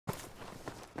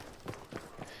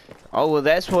Oh, well,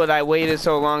 that's what I waited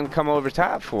so long to come over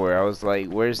top for. I was like,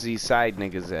 where's these side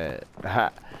niggas at?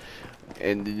 Ha.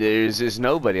 And there's just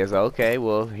nobody. I was like, okay,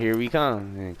 well, here we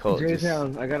come. And Colt just...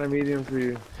 J-Town, I got a medium for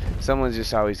you. Someone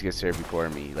just always gets there before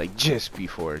me. Like, just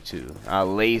before, too.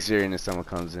 I'll laser and then someone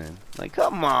comes in. Like,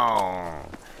 come on.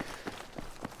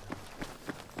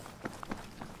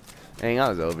 Dang, I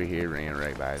was over here, ran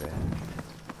right by that.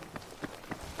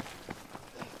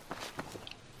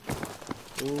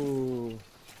 Ooh,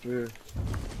 yeah.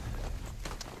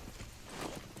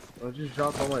 I just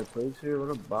dropped all my plates here.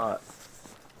 What a bot.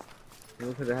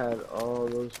 You could have had all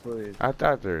those plates. I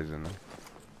thought there was enough.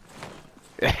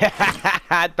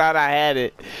 I thought I had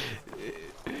it.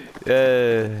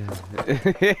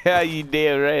 You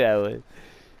damn right I would.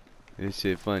 This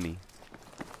shit funny.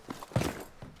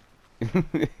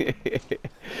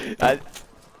 I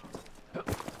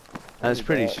was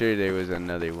pretty sure there was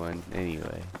another one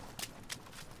anyway.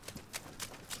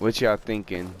 What y'all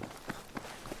thinking?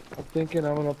 I'm thinking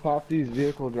I'm gonna pop these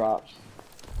vehicle drops.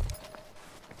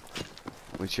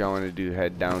 What y'all want to do?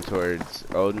 Head down towards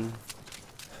Odin?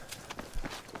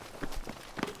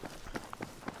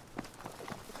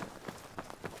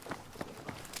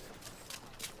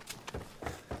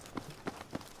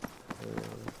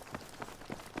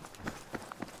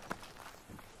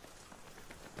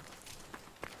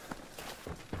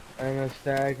 I'm gonna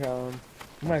stag hound.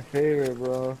 My favorite,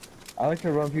 bro. I like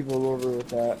to run people over with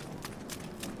that.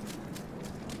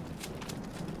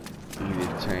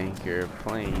 Either tank or a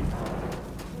plane.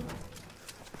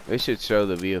 They should show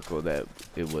the vehicle that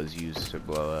it was used to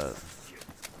blow up.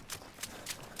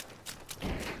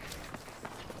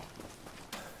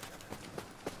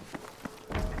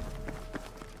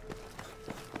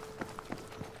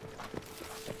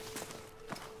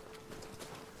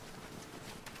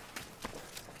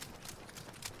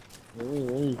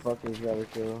 Any fuckers gotta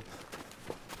kill.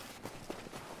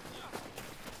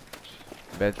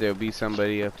 Bet there'll be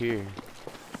somebody up here.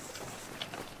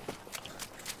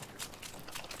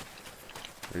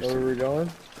 Where are we going?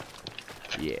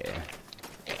 Yeah.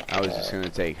 I was just gonna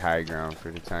take high ground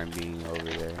for the time being over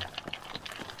there.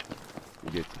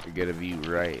 Get a view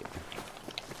right.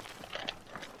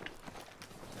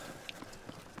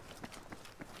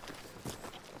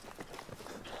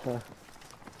 Huh.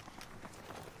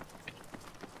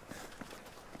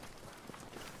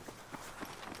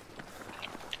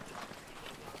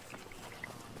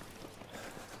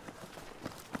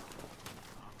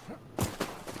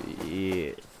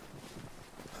 Yeah.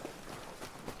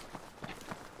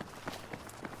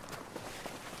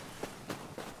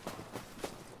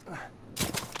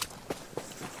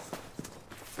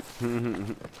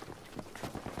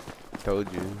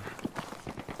 Told you.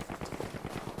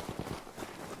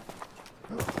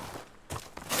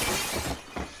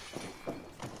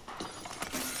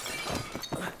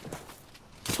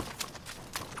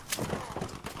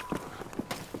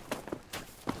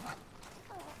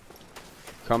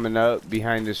 Coming up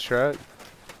behind this truck.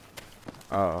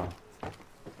 Uh oh.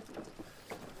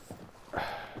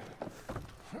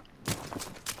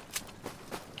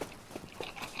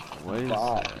 What is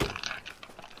that?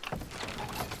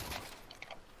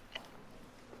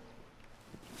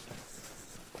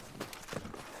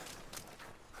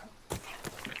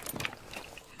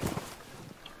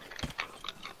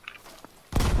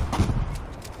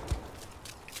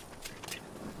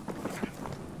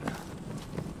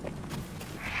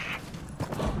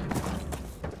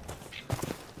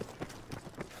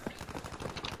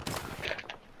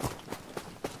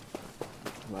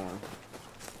 Wow.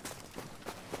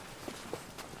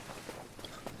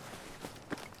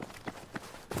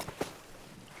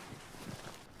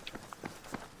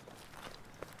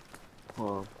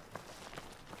 Huh.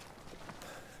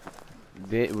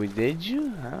 Did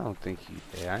you? I don't think you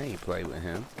did. I ain't play with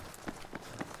him.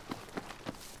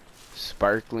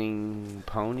 Sparkling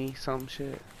pony, some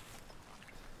shit.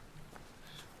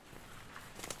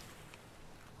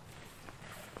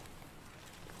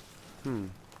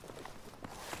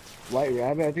 White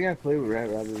Rabbit? I think I played with White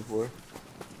Rabbit before.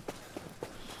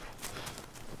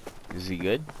 Is he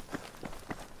good?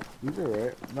 He's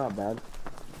alright. Not bad.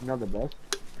 Not the best.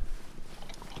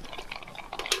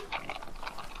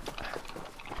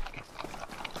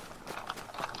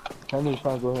 Henry's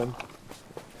fine, go ahead.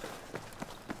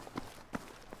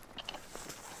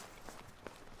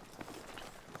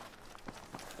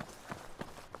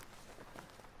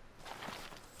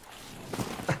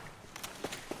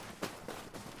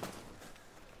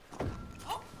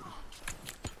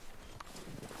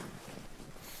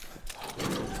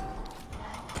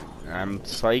 I'm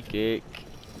psychic.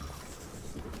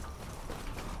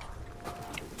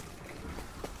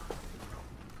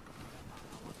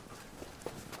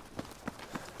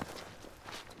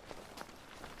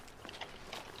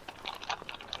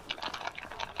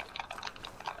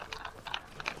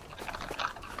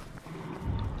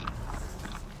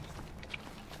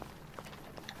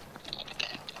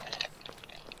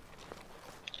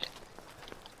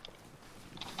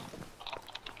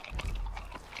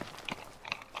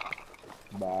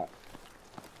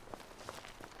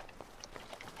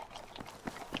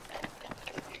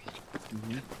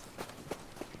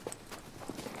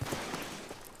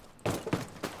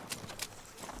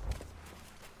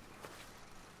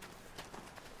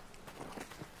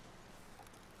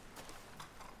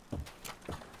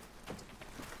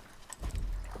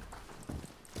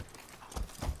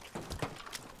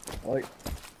 Like.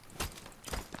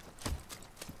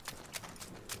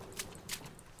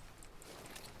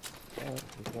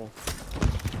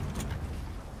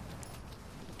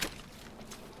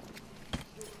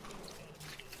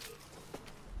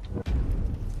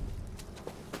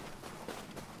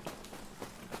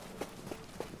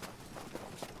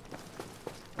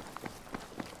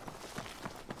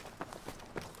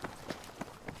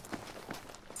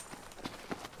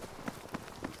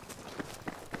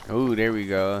 Ooh, there we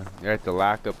go. They're at the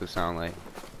lockup, it sound like.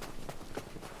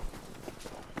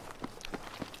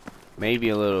 Maybe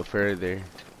a little further.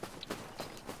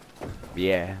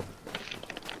 Yeah.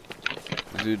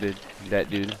 Zooted. That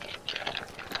dude.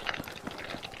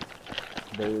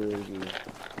 Baby.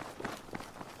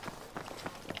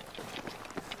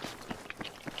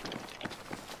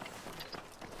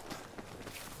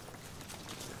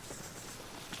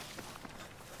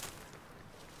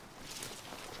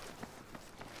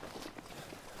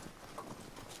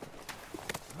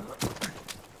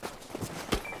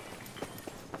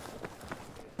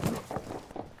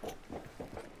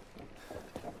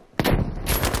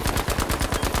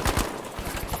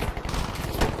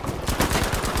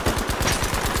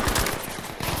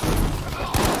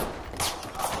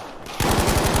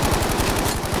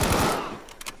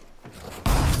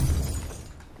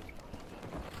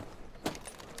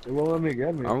 It won't let me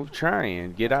get me. I'm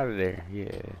trying. Get out of there.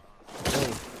 Yeah.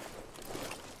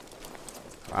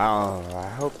 Oh, I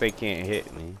hope they can't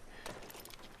hit me.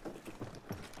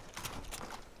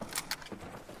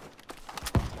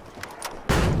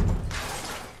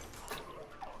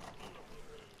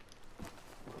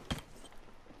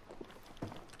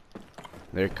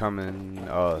 They're coming.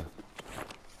 Oh,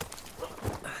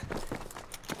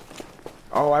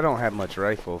 I don't have much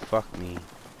rifle. Fuck me.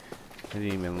 I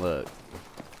didn't even look.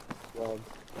 Well,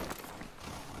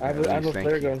 I have a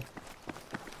flare gun.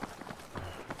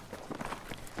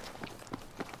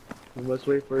 We must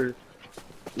wait for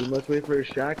a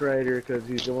shack rider because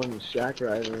he's the one that's shack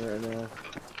riding right now.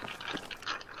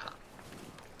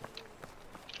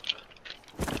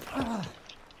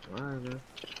 Alright, man.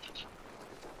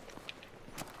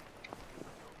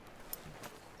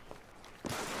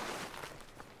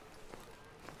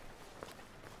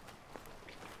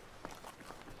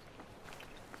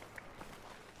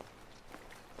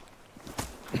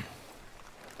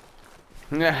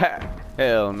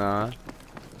 Hell nah.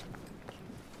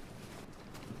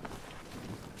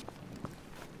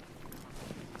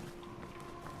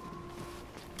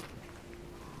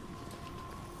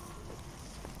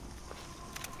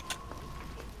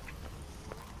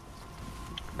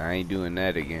 I ain't doing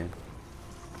that again.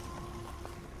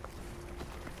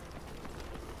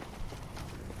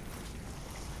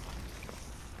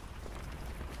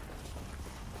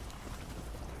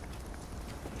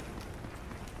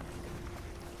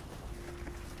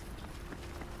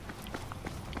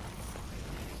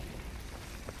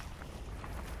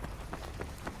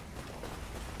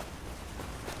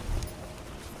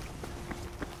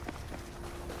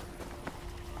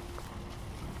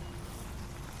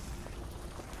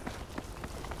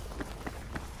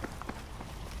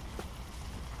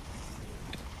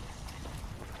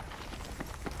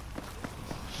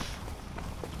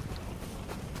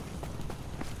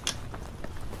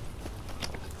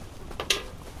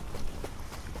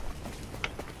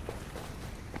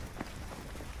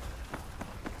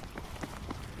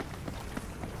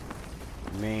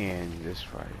 Man, this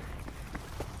fire.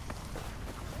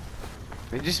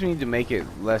 They just need to make it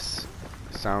less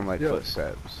sound like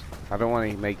footsteps. I don't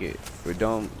want to make it, or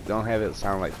don't have it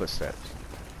sound like footsteps.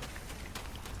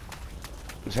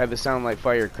 Just have it sound like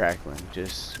fire crackling,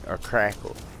 just a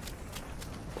crackle.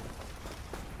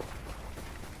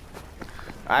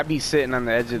 I'd be sitting on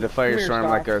the edge of the firestorm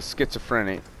like a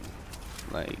schizophrenic,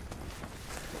 like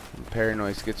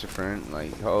paranoid schizophrenic,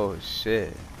 like oh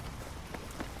shit.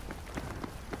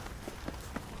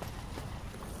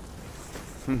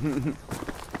 I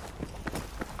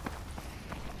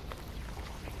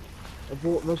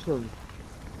bought this one.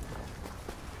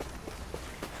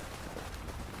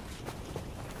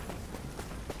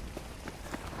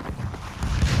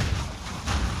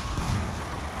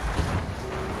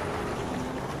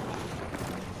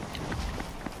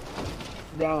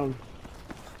 Down.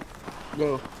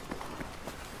 Go.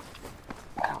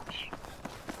 Ouch.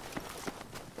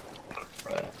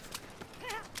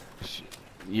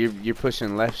 You're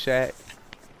pushing left, Shack?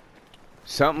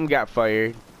 Something got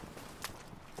fired.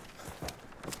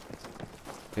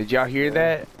 Did y'all hear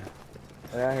that?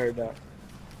 Yeah, I heard that.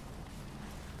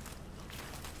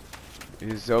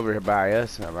 It's over by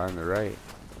us, on the right.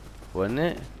 Wasn't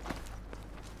it?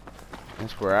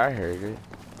 That's where I heard it.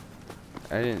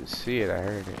 I didn't see it, I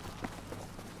heard it.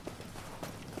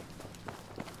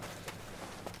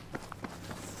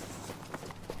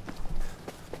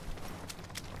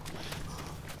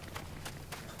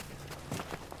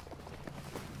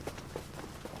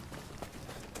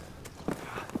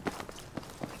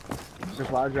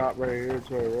 Supply drop right here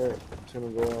to our right. It's gonna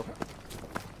go up.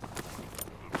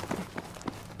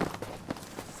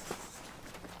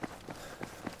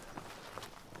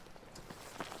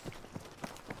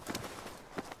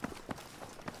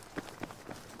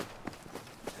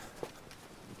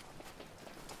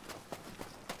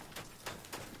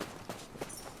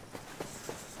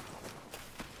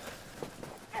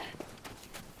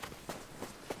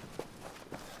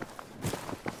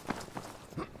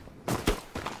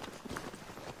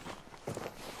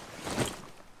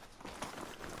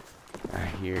 I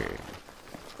hear it.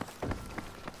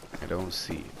 I don't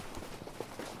see it.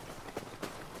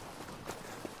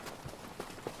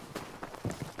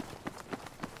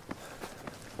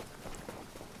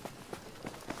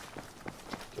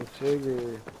 The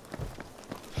trigger.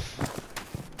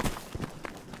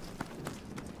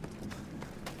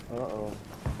 Uh-oh.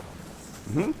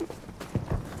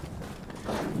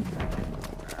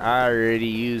 I already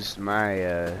used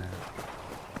my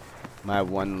my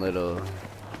one little.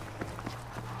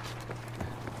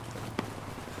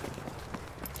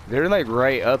 They're like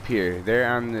right up here. They're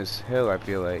on this hill, I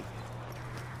feel like.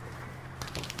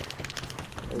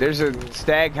 There's a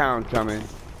stag hound coming.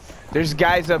 There's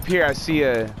guys up here. I see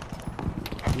a.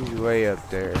 He's way up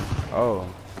there. Oh.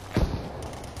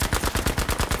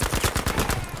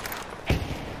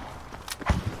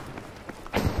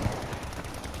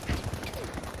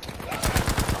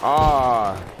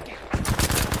 Ah.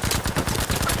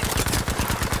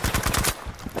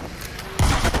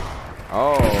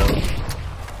 Oh.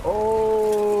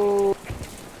 Oh!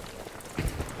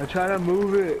 I'm trying to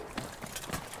move it.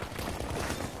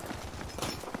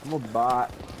 I'm a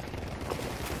bot.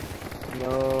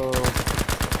 No.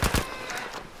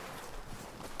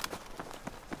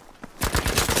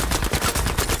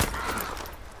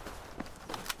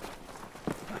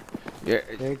 Yeah.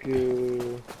 Thank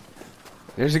you.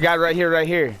 There's a guy right here, right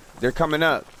here. They're coming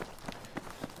up.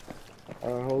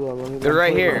 Hold on. Let me, They're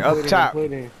right here, up top.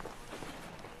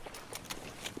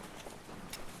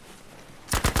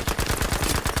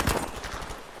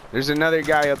 There's another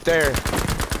guy up there.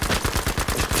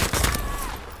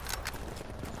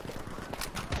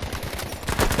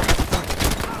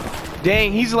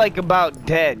 Dang, he's like about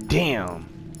dead. Damn.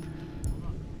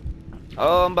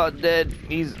 Oh, I'm about dead.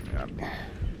 He's...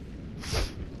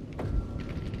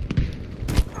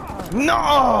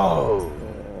 No!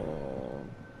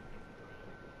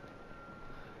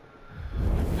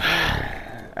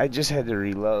 I just had to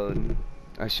reload.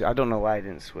 I don't know why I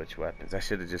didn't switch weapons. I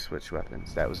should have just switched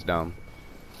weapons. That was dumb.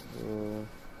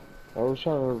 I was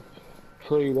trying to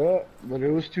play that, but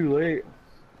it was too late.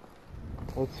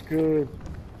 That's good.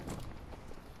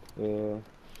 Yeah.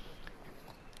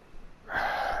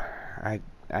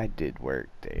 I did work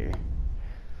there.